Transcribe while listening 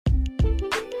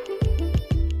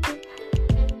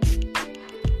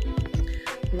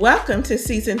Welcome to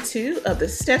Season 2 of the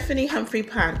Stephanie Humphrey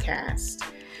Podcast.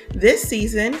 This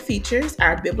season features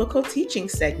our biblical teaching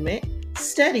segment,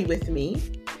 Study With Me,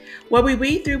 where we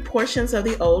read through portions of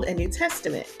the Old and New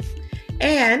Testament,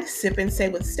 and Sip and Say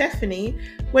with Stephanie,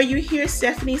 where you hear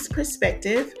Stephanie's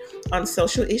perspective on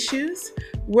social issues,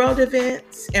 world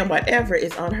events, and whatever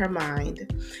is on her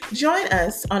mind. Join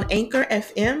us on Anchor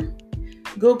FM,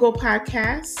 Google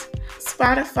Podcasts,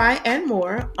 Spotify, and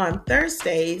more on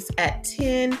Thursdays at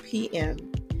 10 p.m.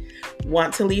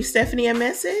 Want to leave Stephanie a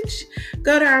message?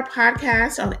 Go to our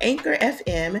podcast on Anchor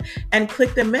FM and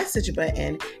click the message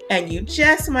button, and you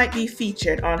just might be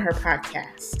featured on her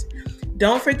podcast.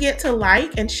 Don't forget to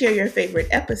like and share your favorite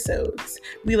episodes.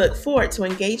 We look forward to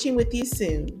engaging with you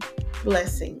soon.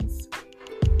 Blessings.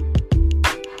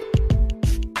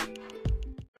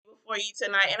 For you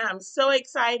tonight, and I'm so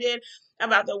excited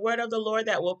about the word of the Lord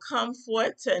that will come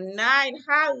forth tonight.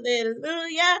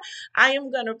 Hallelujah. I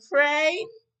am going to pray.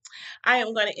 I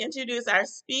am going to introduce our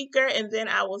speaker, and then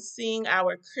I will sing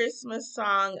our Christmas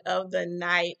song of the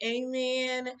night.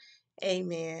 Amen.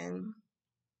 Amen.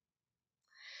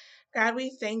 God,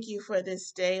 we thank you for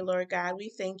this day, Lord God.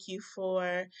 We thank you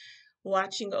for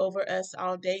watching over us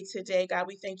all day today. God,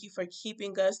 we thank you for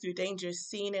keeping us through dangers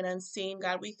seen and unseen.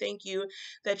 God, we thank you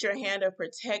that your hand of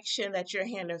protection, that your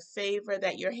hand of favor,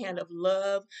 that your hand of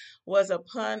love was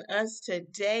upon us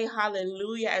today.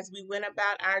 Hallelujah. As we went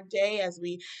about our day, as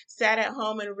we sat at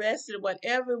home and rested,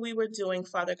 whatever we were doing,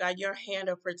 Father God, your hand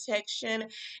of protection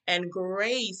and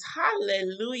grace,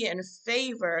 hallelujah, and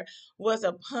favor was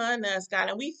upon us, God.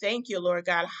 And we thank you, Lord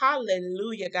God.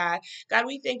 Hallelujah, God. God,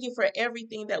 we thank you for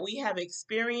everything that we have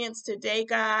experienced today,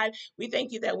 God. We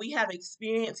thank you that we have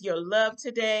experienced your love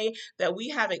today, that we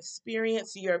have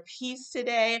experienced your peace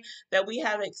today, that we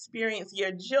have experienced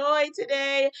your joy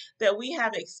today, that we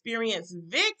have experienced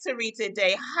victory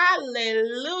today.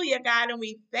 Hallelujah, God. And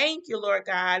we thank you, Lord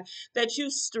God, that you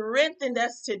strengthened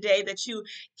us today, that you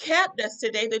kept us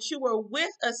today, that you were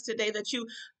with us today, that you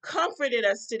comforted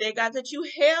us today, God, that you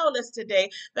held us today,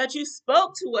 that you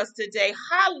spoke to us today.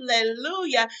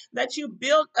 Hallelujah. That you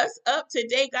built us up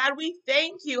today, God. We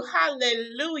thank you.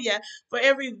 Hallelujah. For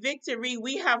every victory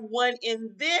we have won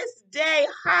in this day.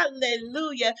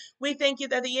 Hallelujah. We thank you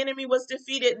that the enemy was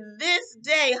defeated this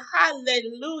day.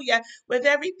 Hallelujah. With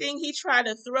everything he tried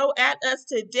to throw at us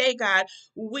today, God,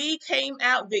 we came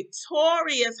out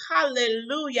victorious.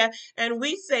 Hallelujah. And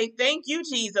we say thank you,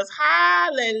 Jesus.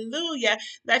 Hallelujah.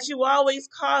 That you always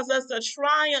cause us to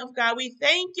triumph, God. We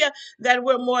thank you that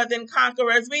we're more than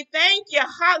conquerors. We thank you,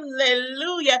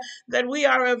 hallelujah, that we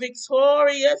are a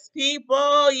victorious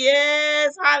people.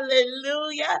 Yes,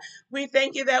 hallelujah. We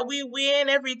thank you that we win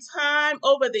every time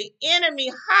over the enemy.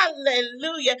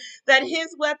 Hallelujah. That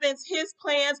his weapons, his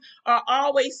plans are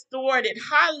always thwarted.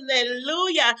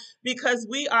 Hallelujah. Because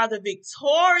we are the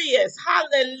victorious.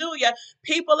 Hallelujah.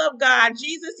 People of God,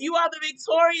 Jesus, you are the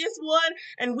victorious one,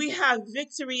 and we have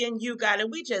victory in you, God.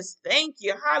 And we just thank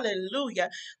you. Hallelujah.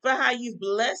 For how you've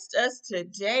blessed us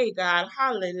today, God.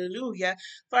 Hallelujah.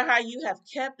 For how you have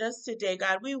kept us today,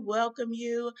 God. We welcome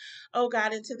you, oh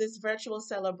God, into this virtual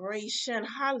celebration.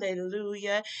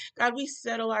 Hallelujah. God, we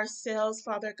settle ourselves,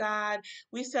 Father God.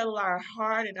 We settle our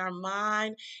heart and our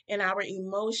mind and our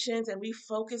emotions, and we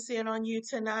focus in on you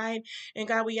tonight. And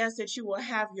God, we ask that you will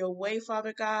have your way,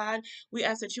 Father God. We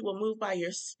ask that you will move by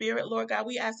your spirit, Lord God.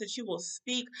 We ask that you will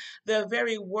speak the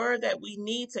very word that we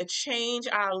need to change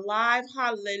our life.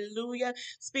 Hallelujah.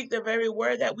 Speak the very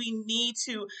word that we need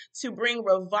to bring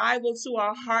revival to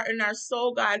our heart and our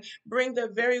soul, God. Bring the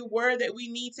very word that we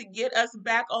need to get us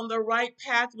back on the right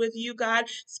path with you, God.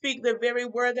 Speak the very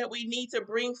word that we need to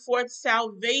bring forth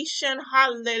salvation.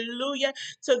 Hallelujah.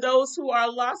 To those who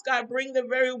are lost, God, bring the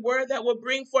very word that will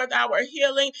bring forth our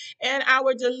healing and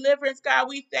our deliverance, God.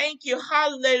 We thank you.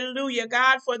 Hallelujah,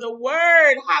 God, for the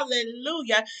word.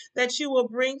 Hallelujah. That you will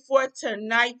bring forth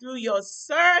tonight through your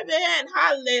servant.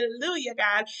 Hallelujah,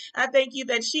 God. I thank you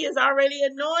that she is already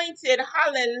anointed.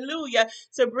 Hallelujah.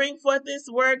 To bring forth this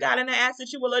word, God. And I ask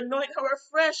that you will anoint her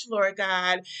afresh, Lord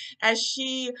God, as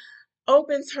she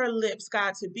opens her lips,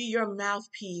 God, to be your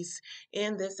mouthpiece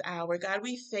in this hour. God,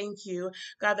 we thank you,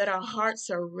 God, that our hearts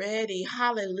are ready.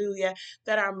 Hallelujah.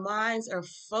 That our minds are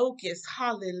focused.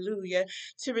 Hallelujah.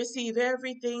 To receive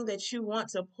everything that you want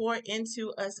to pour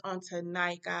into us on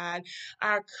tonight, God.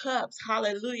 Our cups,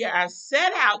 hallelujah, are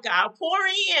set out, God. Pour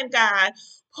in, God.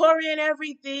 Pour in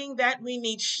everything that we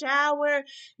need. Shower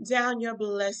down your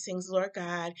blessings, Lord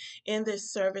God, in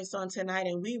this service on tonight.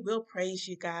 And we will praise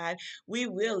you, God. We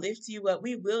will lift you up.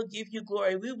 We will give you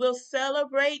glory. We will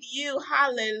celebrate you.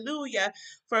 Hallelujah.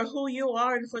 For who you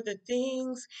are and for the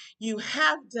things you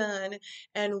have done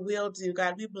and will do.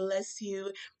 God, we bless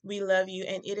you. We love you.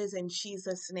 And it is in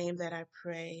Jesus' name that I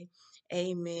pray.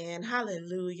 Amen.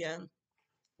 Hallelujah.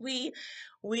 We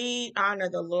we honor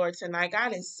the Lord tonight.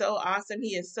 God is so awesome.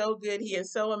 He is so good. He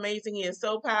is so amazing. He is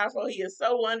so powerful. He is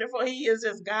so wonderful. He is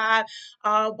just God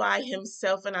all by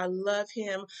himself. And I love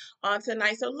him on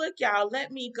tonight. So look, y'all,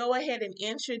 let me go ahead and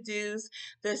introduce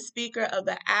the speaker of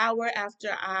the hour. After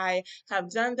I have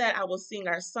done that, I will sing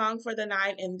our song for the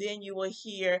night, and then you will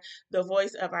hear the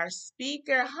voice of our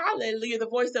speaker. Hallelujah. The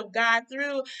voice of God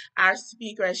through our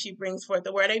speaker as she brings forth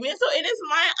the word. Amen. So it is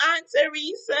my Aunt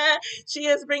Teresa. She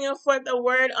is bringing forth the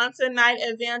word on tonight,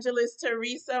 Evangelist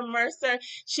Teresa Mercer.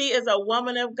 She is a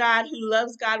woman of God who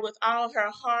loves God with all her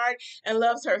heart and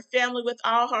loves her family with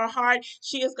all her heart.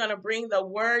 She is going to bring the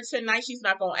word tonight. She's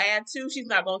not going to add to, she's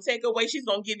not going to take away. She's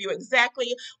going to give you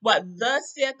exactly what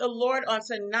thus saith the Lord on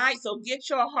tonight. So get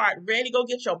your heart ready. Go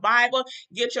get your Bible,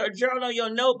 get your journal, your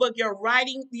notebook, your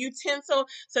writing utensil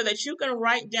so that you can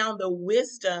write down the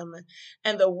wisdom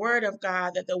and the word of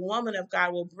God that the woman of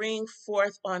God will bring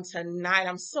forth on tonight.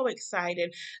 I'm so excited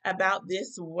about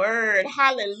this word.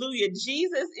 Hallelujah.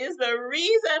 Jesus is the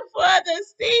reason for the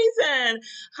season.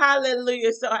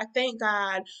 Hallelujah. So I thank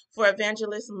God for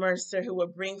Evangelist Mercer who will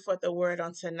bring forth the word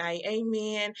on tonight.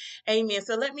 Amen. Amen.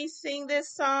 So let me sing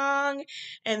this song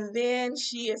and then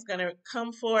she is going to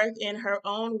come forth in her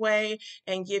own way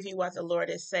and give you what the Lord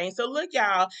is saying. So look,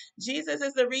 y'all, Jesus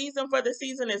is the reason for the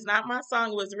season is not my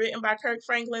song. It was written by Kirk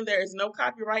Franklin. There is no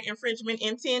copyright infringement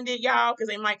intended, y'all, because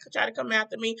they might try to come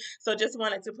after me. So just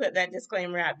wanted to put that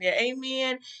disclaimer out there.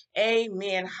 Amen.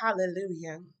 Amen.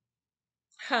 Hallelujah.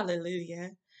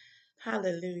 Hallelujah.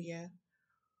 Hallelujah.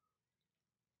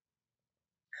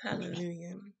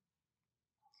 Hallelujah.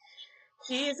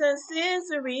 Jesus is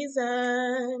the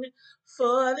reason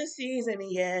for the season.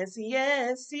 Yes,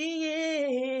 yes, he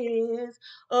is.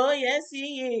 Oh, yes,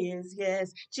 he is.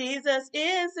 Yes, Jesus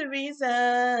is the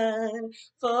reason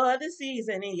for the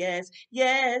season. Yes,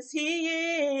 yes, he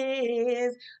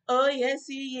is. Oh, yes,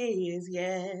 he is.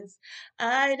 Yes,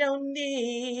 I don't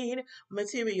need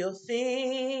material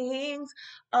things.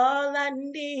 All I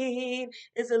need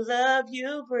is the love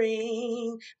you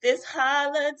bring this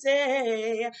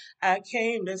holiday. I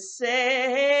came to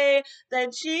say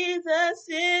that Jesus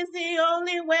is the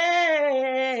only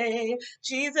way.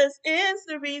 Jesus is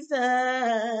the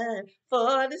reason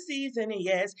for the season.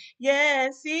 Yes,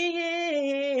 yes, he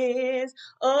is.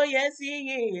 Oh, yes,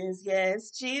 he is.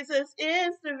 Yes, Jesus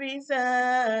is the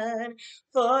reason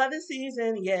for the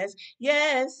season. Yes,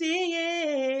 yes, he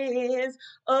is.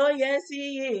 Oh, yes,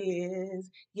 he is.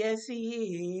 Yes,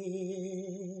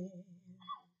 he is.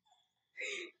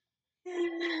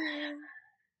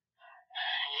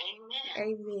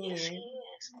 Amen. Yes, he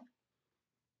is.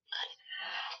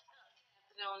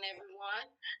 Good afternoon, everyone.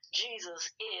 Jesus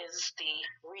is the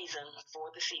reason for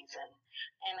the season.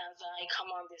 And as I come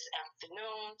on this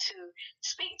afternoon to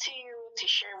speak to you, to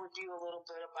share with you a little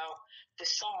bit about the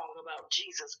song about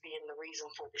Jesus being the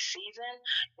reason for the season,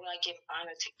 I give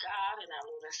honor to God and our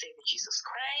Lord and Savior Jesus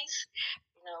Christ.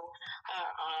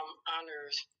 I honor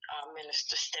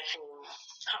Minister Stephanie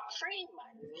Humphrey,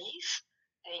 my niece.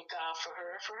 Thank God for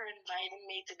her inviting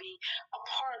me to be a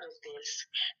part of this,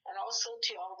 and also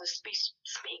to all the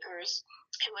speakers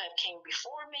who have came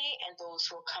before me and those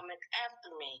who are coming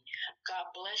after me. God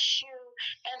bless you,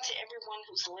 and to everyone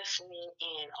who's listening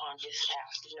in on this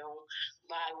afternoon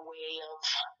by way of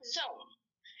Zoom.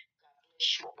 God bless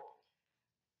you all.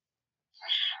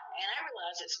 And I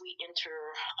realize as we enter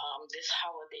this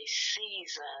holiday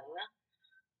season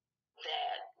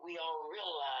that we all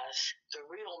realize the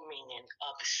real meaning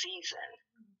of the season,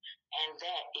 and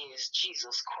that is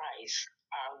Jesus Christ,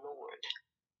 our Lord,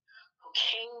 who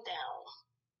came down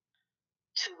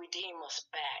to redeem us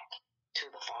back to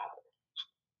the Father.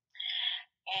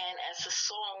 And as the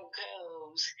song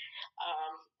goes,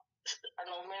 I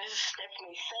know Minister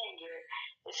Stephanie sang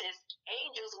it says,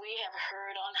 angels we have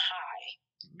heard on high,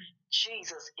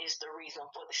 Jesus is the reason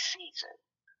for the season.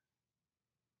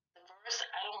 The verse,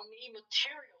 I don't need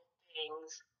material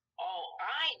things, all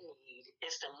I need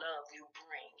is the love you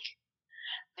bring.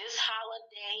 This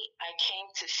holiday, I came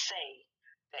to say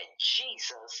that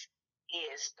Jesus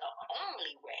is the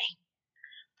only way,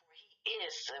 for he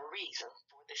is the reason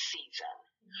for the season.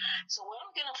 So what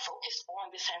I'm going to focus on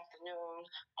this afternoon,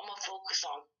 I'm going to focus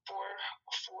on four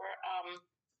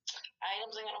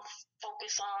items I'm going to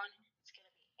focus on is going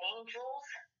to be angels,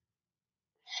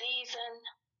 season,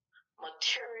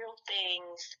 material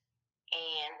things,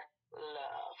 and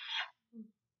love.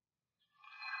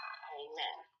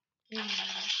 Amen.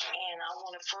 And I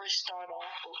want to first start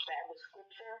off with that with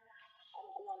scripture.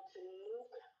 I'm going to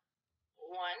Luke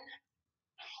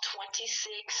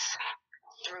 1:26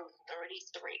 through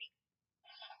 33.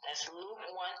 That's Luke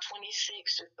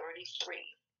 1:26 through 33.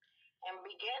 And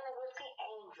beginning with the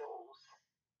angels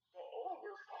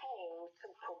came to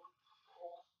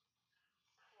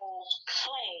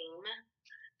proclaim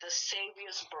the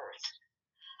Savior's birth.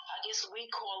 I guess we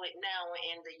call it now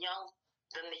in the young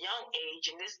age,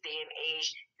 in this day and age,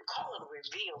 you call it a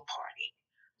reveal party.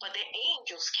 But the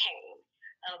angels came.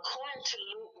 And according to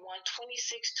Luke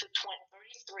 1:26 to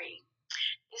 33,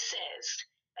 it says,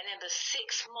 and in the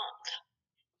 6th month,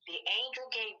 the angel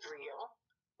Gabriel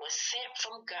was sent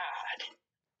from God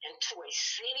into a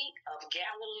city of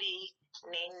Galilee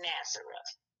named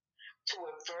Nazareth, to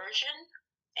a virgin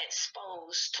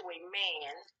exposed to a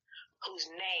man whose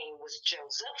name was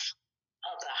Joseph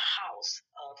of the house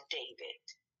of David.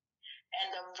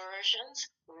 And the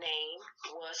virgin's name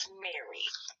was Mary.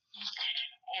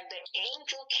 And the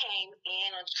angel came in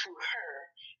unto her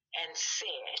and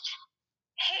said,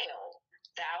 Hail,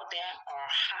 thou that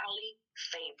art highly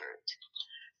favored,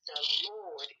 the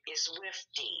Lord is with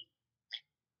thee.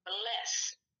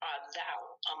 Blessed art thou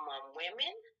among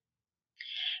women.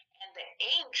 And the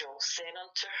angel said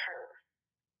unto her,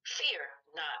 Fear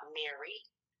not, Mary,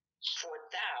 for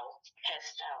thou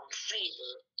hast found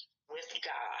favor with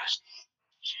God.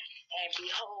 And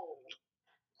behold,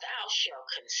 thou shalt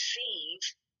conceive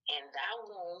in thy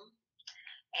womb,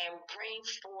 and bring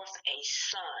forth a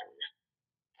son,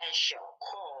 and shall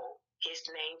call his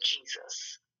name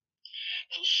Jesus.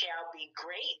 He shall be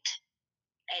great,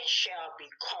 and shall be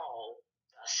called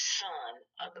the Son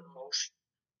of the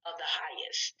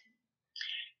Highest.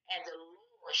 And the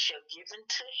Lord shall give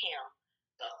unto him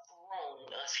the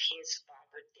throne of his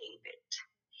father David,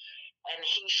 and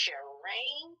he shall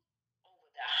reign over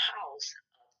the house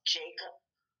of Jacob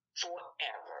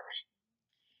forever,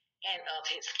 and of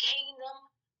his kingdom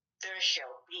there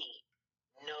shall be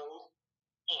no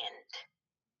end.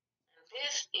 And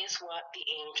this is what the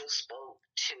angel spoke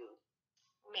to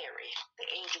Mary, the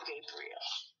angel Gabriel.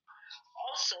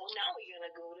 Also, now we're going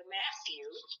to go to Matthew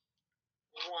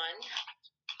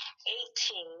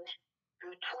 1:18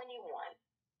 through 21.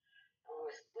 And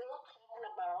we're still talking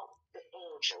about the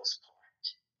angels part.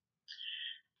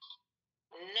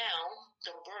 Now,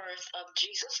 the birth of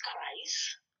Jesus Christ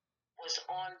was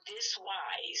on this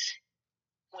wise,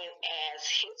 when as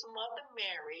his mother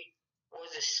Mary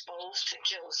was exposed to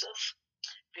Joseph,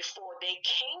 before they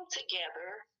came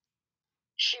together,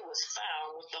 she was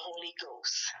found with the Holy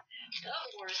Ghost. In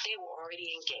other words, they were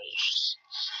already engaged.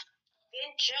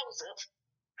 Then Joseph,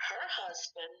 her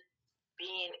husband,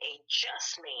 being a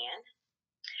just man,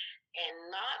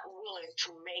 and not willing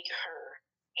to make her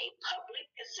a public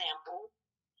example,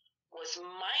 was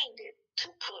minded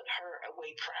to put her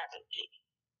away privately.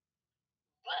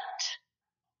 But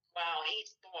while he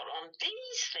thought on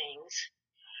these things,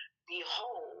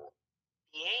 behold,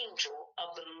 the angel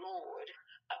of the Lord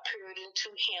appeared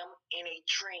unto him in a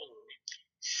dream,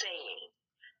 saying,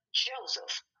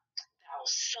 Joseph, thou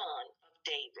son of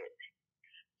David,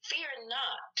 fear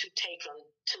not to take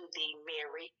unto thee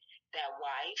Mary, thy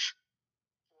wife,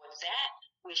 for that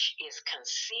which is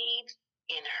conceived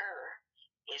in her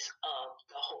is of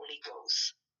the Holy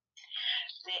Ghost.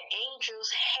 The angels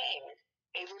had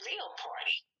a reveal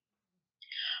party,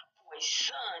 for a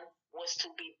son was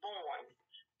to be born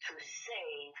to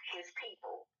save his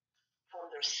people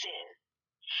from their sin.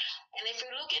 And if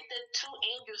you look at the two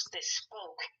angels that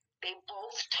spoke, they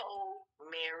both told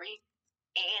Mary,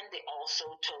 and they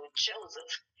also told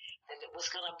Joseph that it was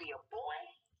going to be a boy.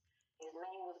 His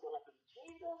name was going to be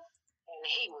Jesus, and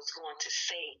he was going to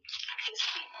save his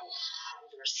people from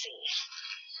their sin.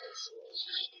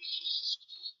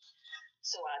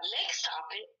 So our next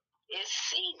topic is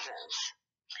seasons.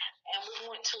 And we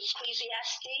went to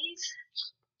Ecclesiastes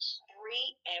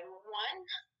 3:1.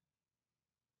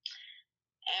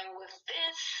 And with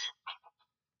this,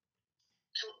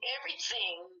 to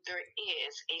everything there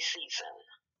is a season,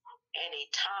 and a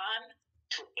time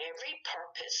to every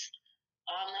purpose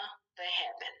under the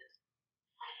heaven.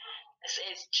 It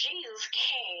says Jesus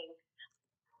came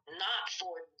not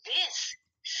for this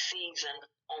season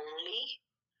only,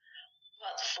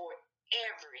 but for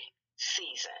every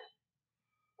season,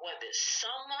 whether it's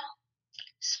summer,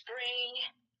 spring,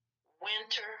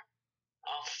 winter,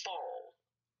 or fall.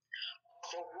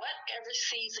 For whatever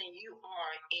season you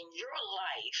are in your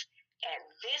life, At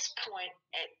this point,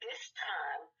 at this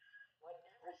time,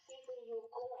 whatever season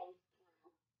you're going through,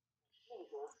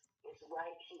 Jesus is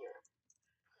right here.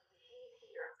 He's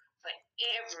here for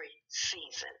every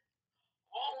season.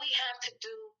 All we have to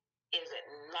do is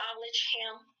acknowledge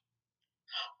him.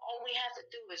 All we have to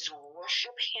do is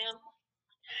worship him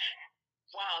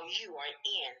while you are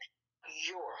in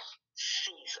your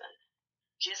season.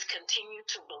 Just continue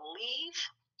to believe,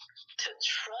 to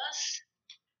trust,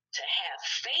 to have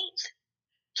faith,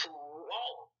 to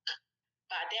walk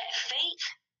by that faith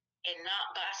and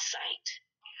not by sight.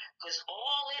 Because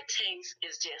all it takes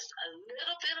is just a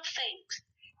little bit of faith.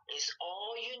 Is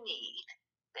all you need.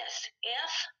 That's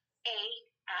FAITH.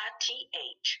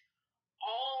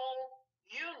 All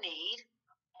you need,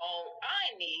 all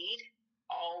I need,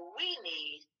 all we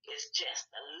need is just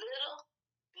a little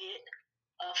bit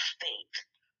of faith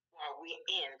while we're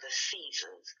in the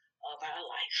seasons of our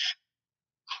life.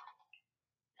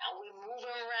 Now we're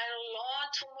moving right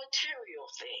along to material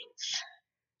things.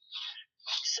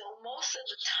 So most of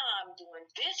the time during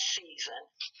this season,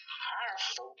 our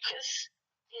focus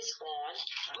is on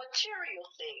material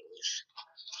things.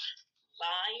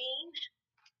 Buying,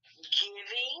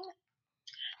 giving,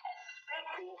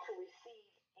 expecting to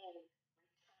receive in return.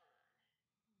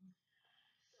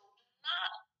 So do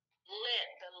not let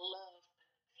the love of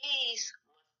these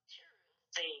material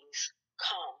things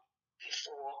come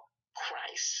before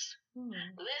Christ.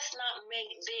 Let's not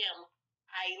make them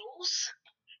idols,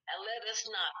 and let us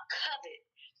not covet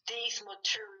these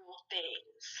material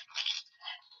things.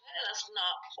 Let us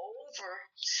not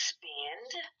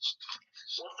overspend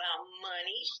with our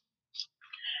money,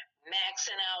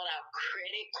 maxing out our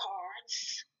credit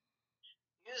cards,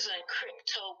 using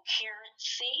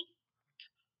cryptocurrency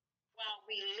while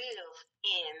we live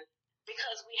in,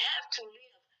 because we have to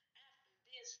live after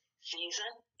this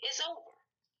season is over.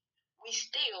 We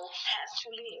still have to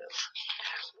live.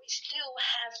 We still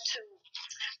have to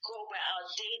go about our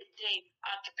day-to-day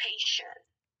occupation.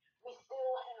 We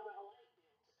still have our light bill to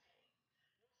pay.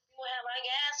 We still have our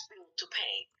gas bill to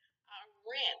pay, our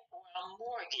rent or our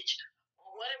mortgage,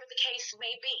 or whatever the case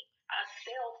may be, our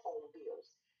cell phone bills.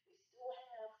 We still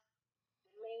have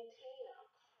to maintain our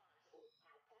cars or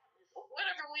our apartments or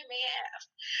whatever we may have.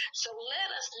 So let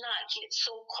us not get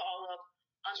so caught up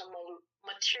on the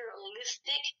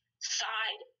materialistic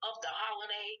side of the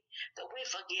holiday that we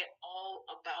forget all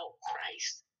about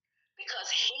Christ, because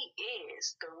he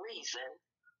is the reason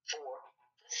for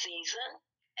the season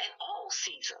and all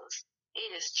seasons.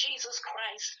 It is Jesus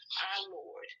Christ, our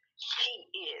Lord. He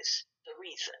is the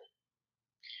reason.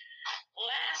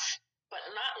 Last but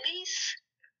not least,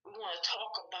 we want to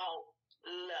talk about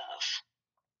love.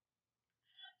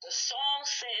 The song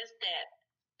says that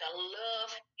the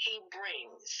love he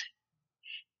brings.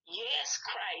 Yes,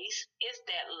 Christ is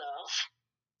that love.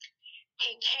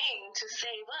 He came to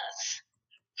save us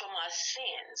from our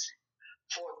sins.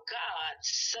 For God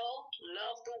so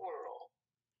loved the world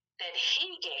that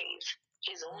he gave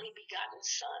his only begotten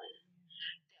Son,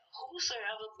 that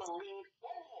whosoever believes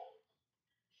in him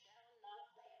shall not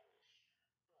perish,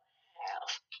 but have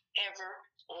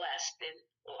everlasting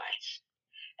life.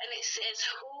 And it says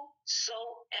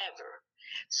whosoever.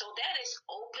 So that is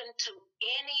open to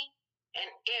any and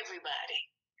everybody.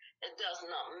 It does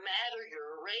not matter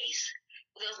your race.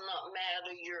 It does not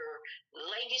matter your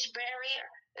language barrier.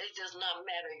 It does not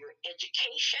matter your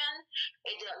education.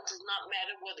 It does not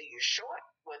matter whether you're short,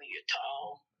 whether you're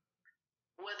tall,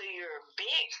 whether you're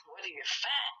big, whether you're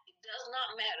fat. It does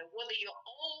not matter whether you're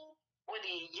old,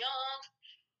 whether you're young.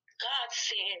 God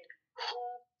said,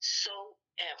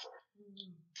 whosoever.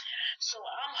 So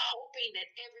I'm hoping that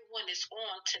everyone is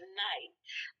on tonight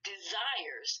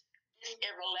desires this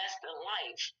everlasting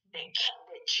life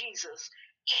that Jesus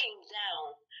came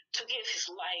down to give his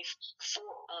life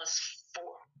for us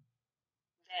for.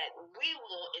 That we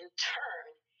will in turn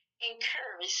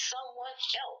encourage someone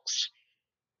else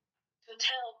to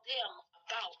tell them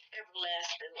about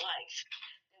everlasting life.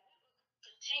 That we will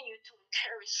continue to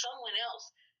encourage someone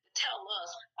else to tell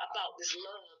us about this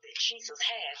love that Jesus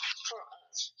had for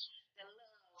us. The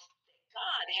love that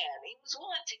God had. He was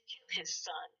willing to give his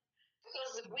Son.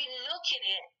 Because if we look at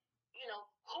it,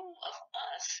 who of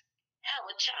us have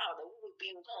a child that we would be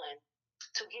willing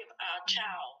to give our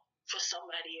child for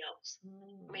somebody else?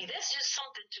 I mean, that's just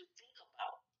something to think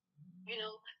about.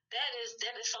 That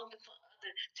is something for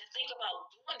others to think about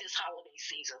during this holiday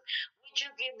season. Would you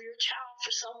give your child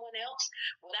for someone else?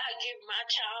 Would I give my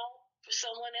child for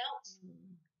someone else?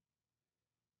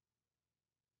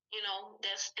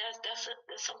 That's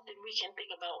something we can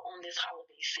think about on this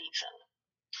holiday season.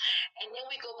 And then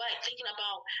we go back thinking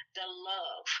about the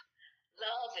love.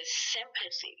 Love Love is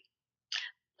sympathy.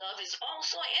 Love is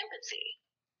also empathy.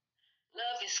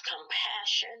 Love is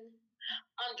compassion,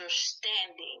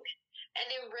 understanding,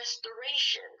 and then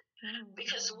restoration.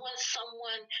 Because when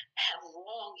someone have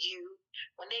wronged you,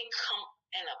 when they come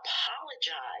and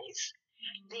apologize,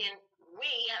 then we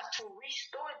have to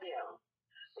restore them.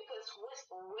 Because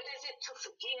what is it to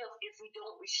forgive if we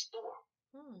don't restore?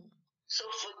 So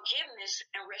forgiveness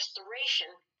and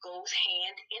restoration goes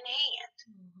hand in hand.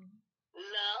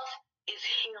 Love is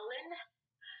healing.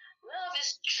 Love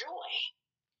is joy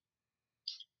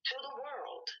to the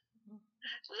world.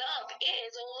 Love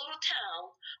is a little town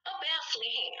of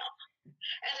Bethlehem.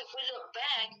 And if we look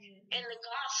back in the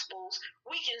Gospels,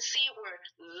 we can see where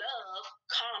love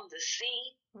calmed the sea,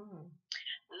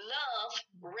 love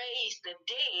raised the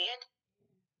dead,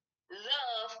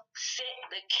 love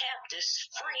set the captives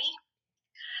free,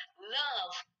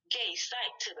 love gave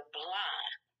sight to the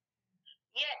blind.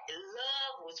 Yet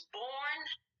love was born,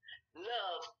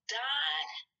 love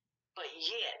died, but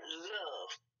yet love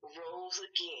rose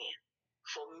again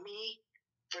for me,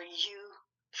 for you,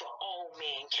 for all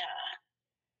mankind.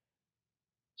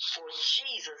 For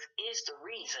Jesus is the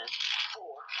reason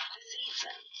for the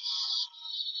season.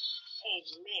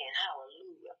 Amen.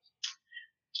 Hallelujah.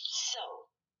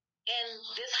 So, in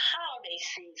this holiday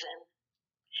season,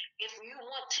 if you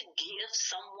want to give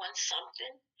someone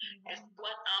something, and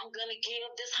what I'm going to give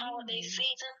this holiday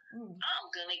season, I'm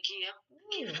going to give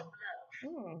gift of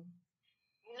love.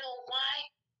 You know why?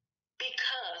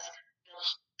 Because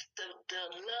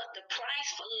the price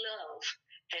for love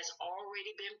has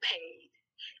already been paid.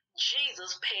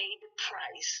 Jesus paid the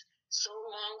price so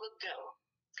long ago.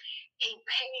 He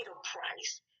paid a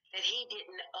price that he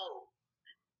didn't owe,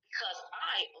 because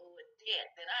I owe a debt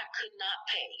that I could not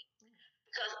pay,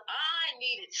 because I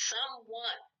needed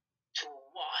someone to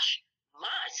wash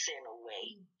my sin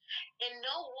away, and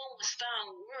no one was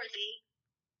found worthy.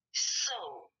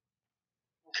 So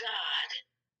God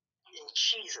and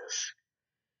Jesus,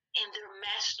 in their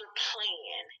master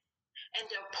plan and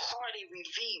their party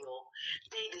reveal,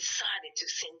 they decided to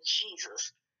send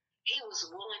Jesus. He was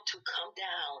willing to come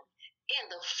down in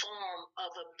the form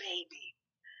of a baby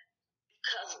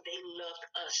because they loved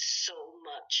us so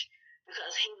much.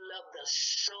 Because he loved us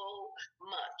so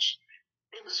much.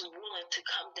 He was willing to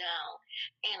come down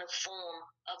in the form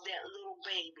of that little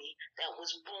baby that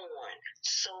was born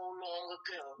so long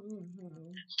ago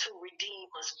to redeem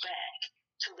us back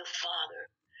to the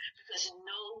Father. Because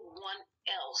no one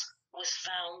else was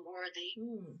found worthy.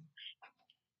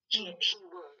 Yet he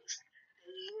was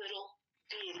the little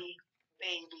bitty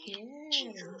baby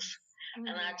Jesus.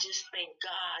 And I just thank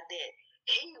God that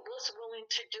he was willing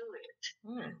to do it.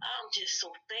 I'm just so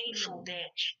thankful that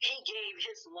he gave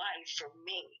his life for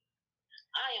me.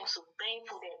 I am so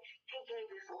thankful that he gave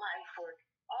his life for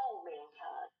all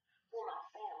mankind, for my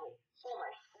family, for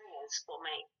my friends, for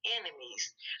my enemies,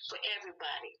 for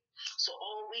everybody. So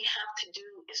all we have to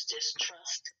do is just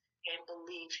trust and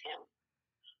believe him.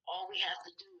 All we have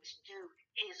to do is do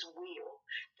his will,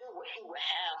 do what he would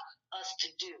have us to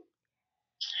do.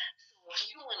 So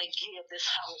if you want to give this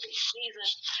holiday season,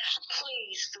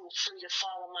 please feel free to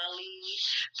follow my lead.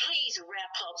 Please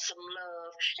wrap up some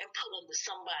love and put under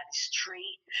somebody's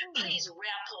tree. Please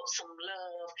wrap up some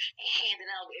love and hand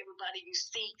it out to everybody you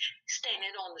see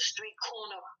standing on the street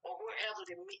corner or wherever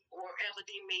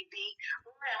they may be.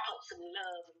 Wrap up some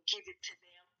love and give it to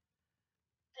them.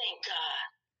 Thank God.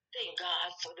 Thank God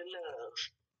for the love.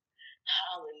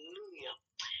 Hallelujah.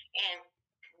 And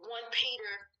 1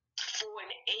 Peter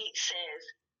 4:8 says,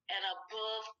 and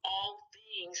above all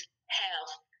things have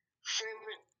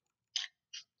fervent,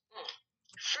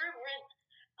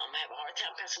 I'm having a hard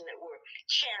time passing that word,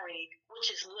 charity,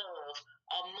 which is love,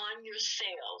 among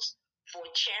yourselves. For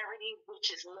charity,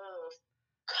 which is love,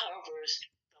 covers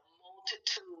the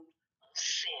multitude of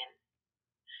sin.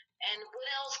 And what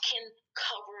else can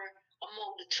cover a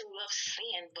multitude of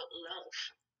sin but love?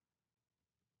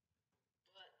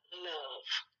 Love.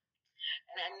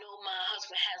 And I know my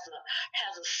husband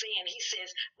has a saying. He says,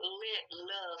 let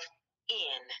love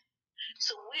in.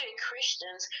 So we're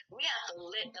Christians. We have to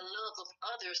let the love of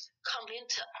others come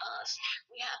into us.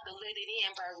 We have to let it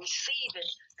in by receiving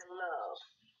the love.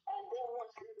 And then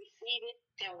once we receive it,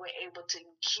 then we're able to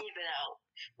give it out.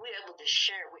 We're able to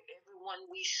share it with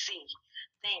everyone we see.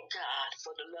 Thank God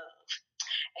for the love.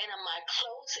 And in my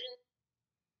closing,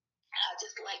 I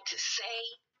just like to say,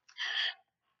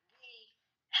 we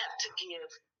have to give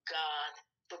God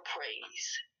the praise.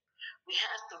 We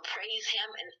have to praise him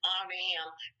and honor him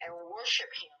and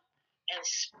worship him in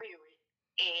spirit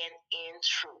and in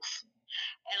truth.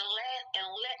 And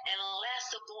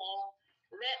last of all,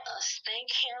 Let us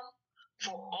thank Him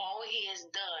for all He has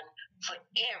done for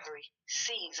every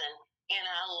season in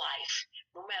our life.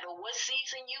 No matter what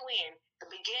season you in, the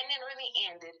beginning or the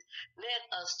ending, let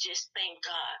us just thank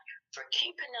God for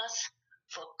keeping us,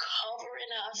 for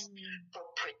covering us, for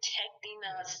protecting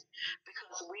us,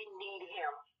 because we need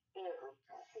Him every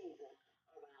season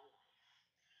of our life.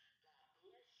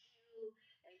 Bless you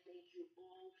and thank you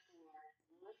all for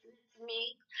listening to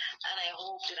me. And I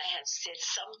hope that I have said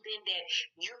something that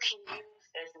you can use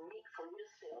as meat for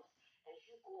yourself as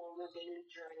you go on your daily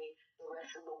journey the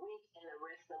rest of the week and the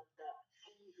rest of the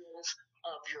seasons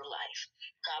of your life.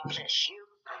 God bless you.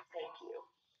 Thank you.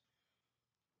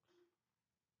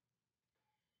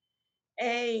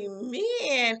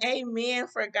 Amen. Amen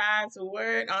for God's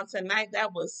word on tonight.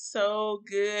 That was so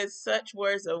good. Such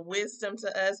words of wisdom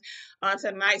to us on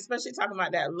tonight, especially talking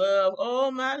about that love. Oh,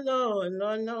 my Lord,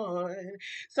 Lord, Lord.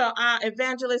 So,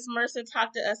 Evangelist Mercer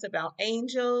talked to us about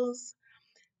angels,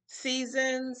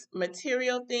 seasons,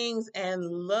 material things, and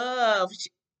love.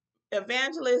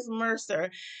 Evangelist Mercer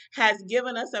has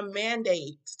given us a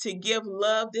mandate to give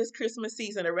love this Christmas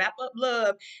season, to wrap up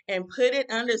love and put it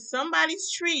under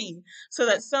somebody's tree so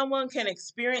that someone can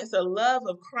experience the love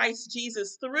of Christ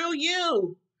Jesus through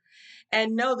you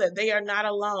and know that they are not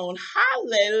alone.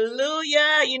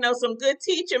 Hallelujah. You know, some good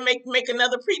teacher make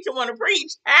another preacher want to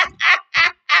preach.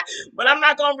 But I'm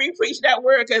not going to re-preach that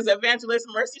word because Evangelist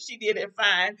Mercy, she did it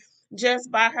fine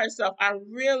just by herself. I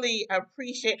really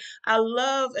appreciate, I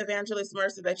love Evangelist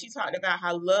Mercy that she talked about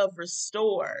how love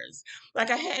restores. Like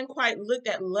I hadn't quite looked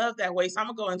at love that way. So I'm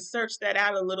going to go and search that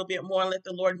out a little bit more and let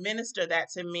the Lord minister that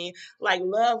to me. Like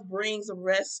love brings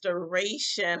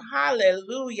restoration.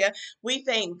 Hallelujah. We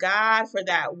thank God for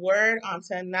that word on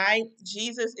tonight.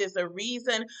 Jesus is the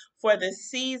reason for the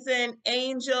season,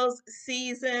 angels,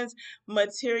 seasons,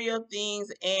 material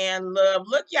things, and love.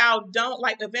 Look, y'all, don't,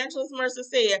 like Evangelist Mercer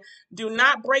said, do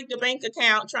not break the bank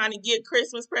account trying to get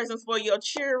Christmas presents for your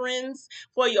children,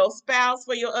 for your spouse,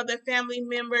 for your other family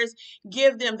members.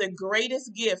 Give them the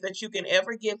greatest gift that you can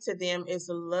ever give to them is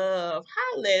love.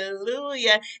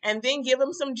 Hallelujah. And then give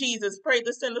them some Jesus. Pray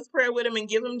the sinner's prayer with them and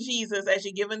give them Jesus as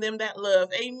you're giving them that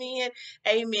love. Amen.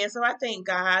 Amen. So I thank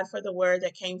God for the word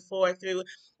that came forth through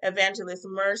Evangelist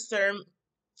Mercer.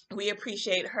 We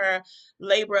appreciate her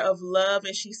labor of love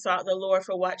as she sought the Lord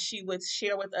for what she would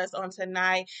share with us on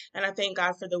tonight. And I thank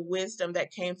God for the wisdom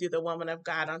that came through the woman of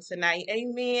God on tonight.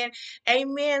 Amen.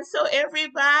 Amen. So,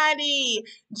 everybody,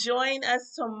 join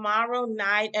us tomorrow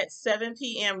night at 7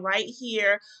 p.m. right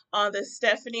here on the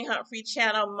Stephanie Humphrey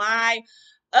channel. My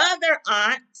other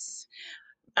aunt,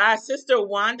 our sister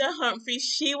Wanda Humphrey,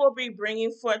 she will be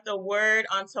bringing forth the word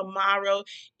on tomorrow.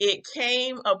 It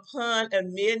came upon a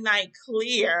midnight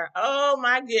clear. Oh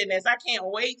my goodness. I can't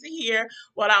wait to hear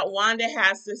what our Wanda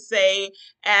has to say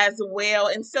as well.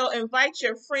 And so invite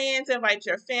your friends, invite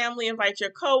your family, invite your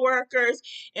coworkers,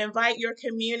 invite your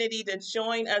community to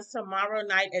join us tomorrow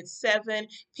night at 7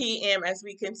 p.m. as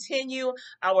we continue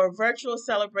our virtual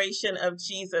celebration of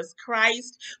Jesus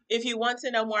Christ. If you want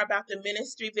to know more about the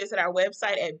ministry, visit our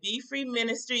website at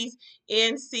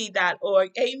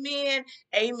befreeministriesnc.org. Amen.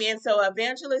 Amen. So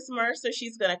Evangelist Mercer,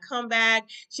 she's going to come back.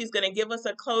 She's going to give us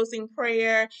a closing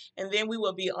prayer, and then we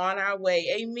will be on our way.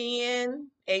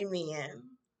 Amen. Amen.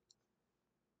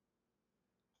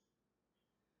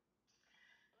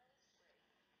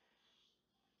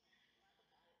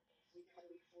 We come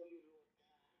before you, Lord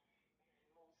God, in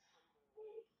the most humble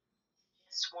way.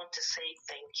 Just want to say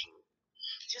thank you.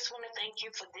 Just want to thank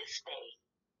you for this day,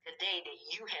 the day that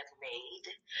you have made.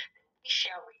 We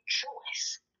shall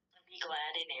rejoice and be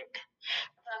glad in it.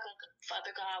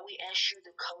 Father God, we ask you to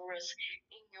cover us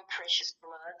in your precious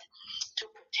blood, to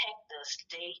protect us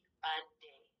day by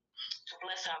day, to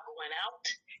bless our going out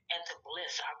and to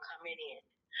bless our coming in.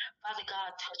 Father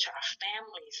God, touch our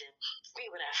families and be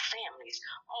with our families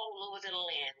all over the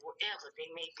land, wherever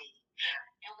they may be.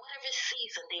 And whatever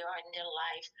season they are in their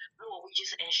life, Lord, we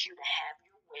just ask you to have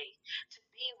your way, to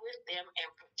be with them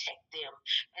and protect them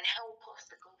and help us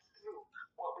to go through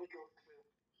what we go through.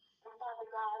 And Father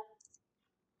God,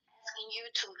 asking you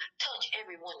to touch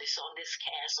everyone that's on this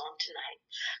cast on tonight.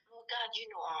 Lord God, you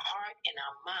know our heart and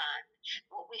our mind,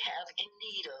 what we have in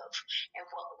need of and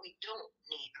what we don't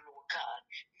need, Lord God.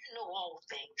 You know all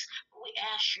things. But we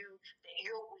ask you that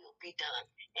your will be done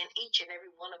in each and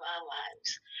every one of our lives.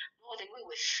 Lord, that we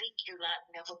would seek you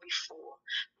like never before.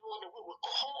 Lord, that we would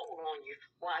call on you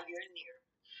while you're near.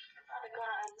 And Father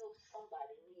God, I know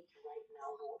somebody needs you right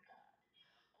now, Lord God.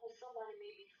 Oh, somebody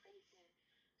may be facing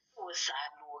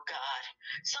suicide, Lord God.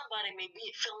 Somebody may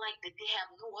be feel like that they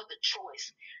have no other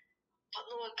choice. But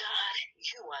Lord God,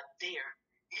 you are there.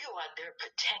 You are their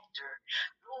protector.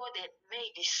 Lord, that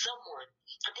maybe someone,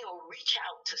 they'll reach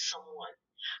out to someone.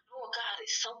 Lord God,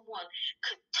 that someone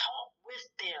could talk with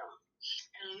them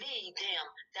and lead them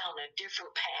down a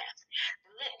different path.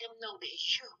 Let them know that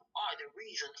you are the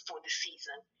reason for the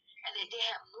season and that they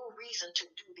have no reason to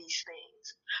do these things.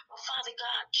 But Father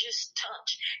God, just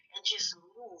touch and just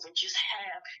move and just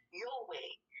have your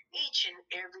way each and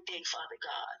every day, Father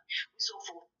God.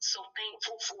 We're so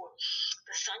thankful for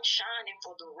the sunshine and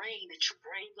for the rain that you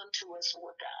bring unto us,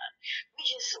 Lord God. We're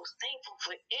just so thankful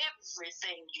for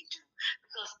everything you do,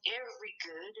 because every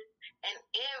good and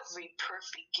every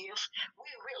perfect gift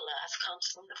we realize comes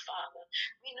from the Father.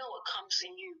 We know it comes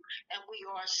in you, and we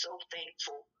are so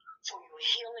thankful for your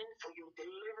healing, for your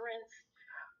deliverance,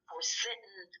 for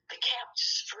setting the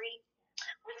captives free.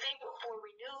 We're thankful for a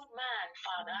renewed mind,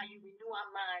 Father, how you renew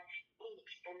our mind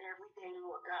each and every day,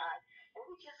 Lord God. And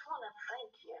we just want to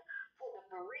thank you for the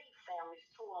bereaved families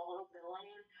too all over the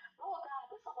land. Lord God,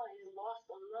 if somebody has lost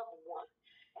a loved one,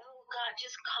 and Lord God,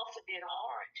 just comfort their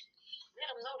heart. Let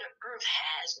them know that earth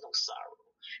has no sorrow,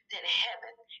 that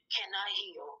heaven cannot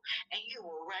heal. And you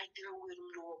were right there with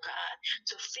them, Lord God,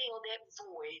 to fill that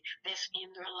void that's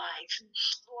in their life.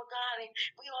 Lord God, and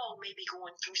we all may be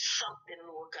going through something,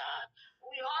 Lord God.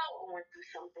 We all going through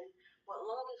something, but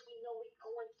long as we know we're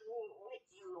going through it with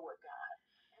you, Lord God.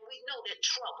 And we know that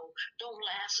trouble don't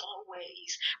last always.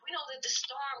 We know that the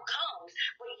storm comes,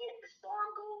 but yet the storm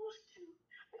goes too.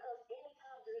 Because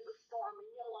anytime there's a storm in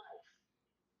your life,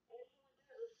 and even when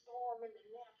there's a storm in the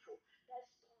natural, that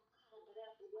storm comes, but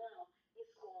after a while,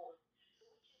 it's gone. So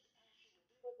we just ask you to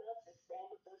be with us and stand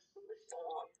with us through the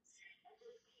storm. And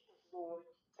just keep us, Lord,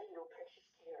 in your precious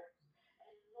care.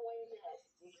 And knowing that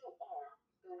you are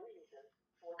the reason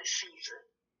for the season.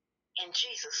 In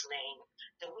Jesus' name,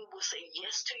 that we will say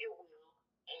yes to your will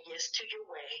and yes to your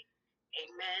way.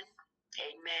 Amen,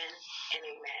 amen, and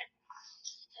amen.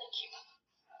 Thank you.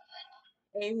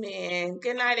 Amen.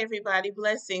 Good night, everybody.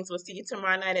 Blessings. We'll see you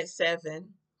tomorrow night at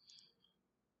 7.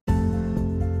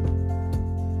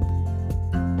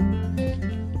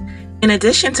 In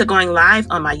addition to going live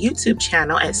on my YouTube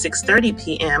channel at 6:30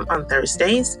 p.m. on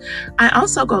Thursdays, I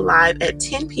also go live at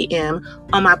 10 p.m.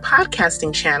 on my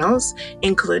podcasting channels,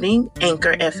 including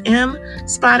Anchor FM,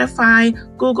 Spotify,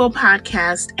 Google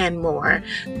Podcast, and more.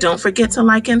 Don't forget to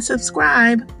like and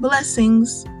subscribe.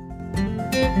 Blessings.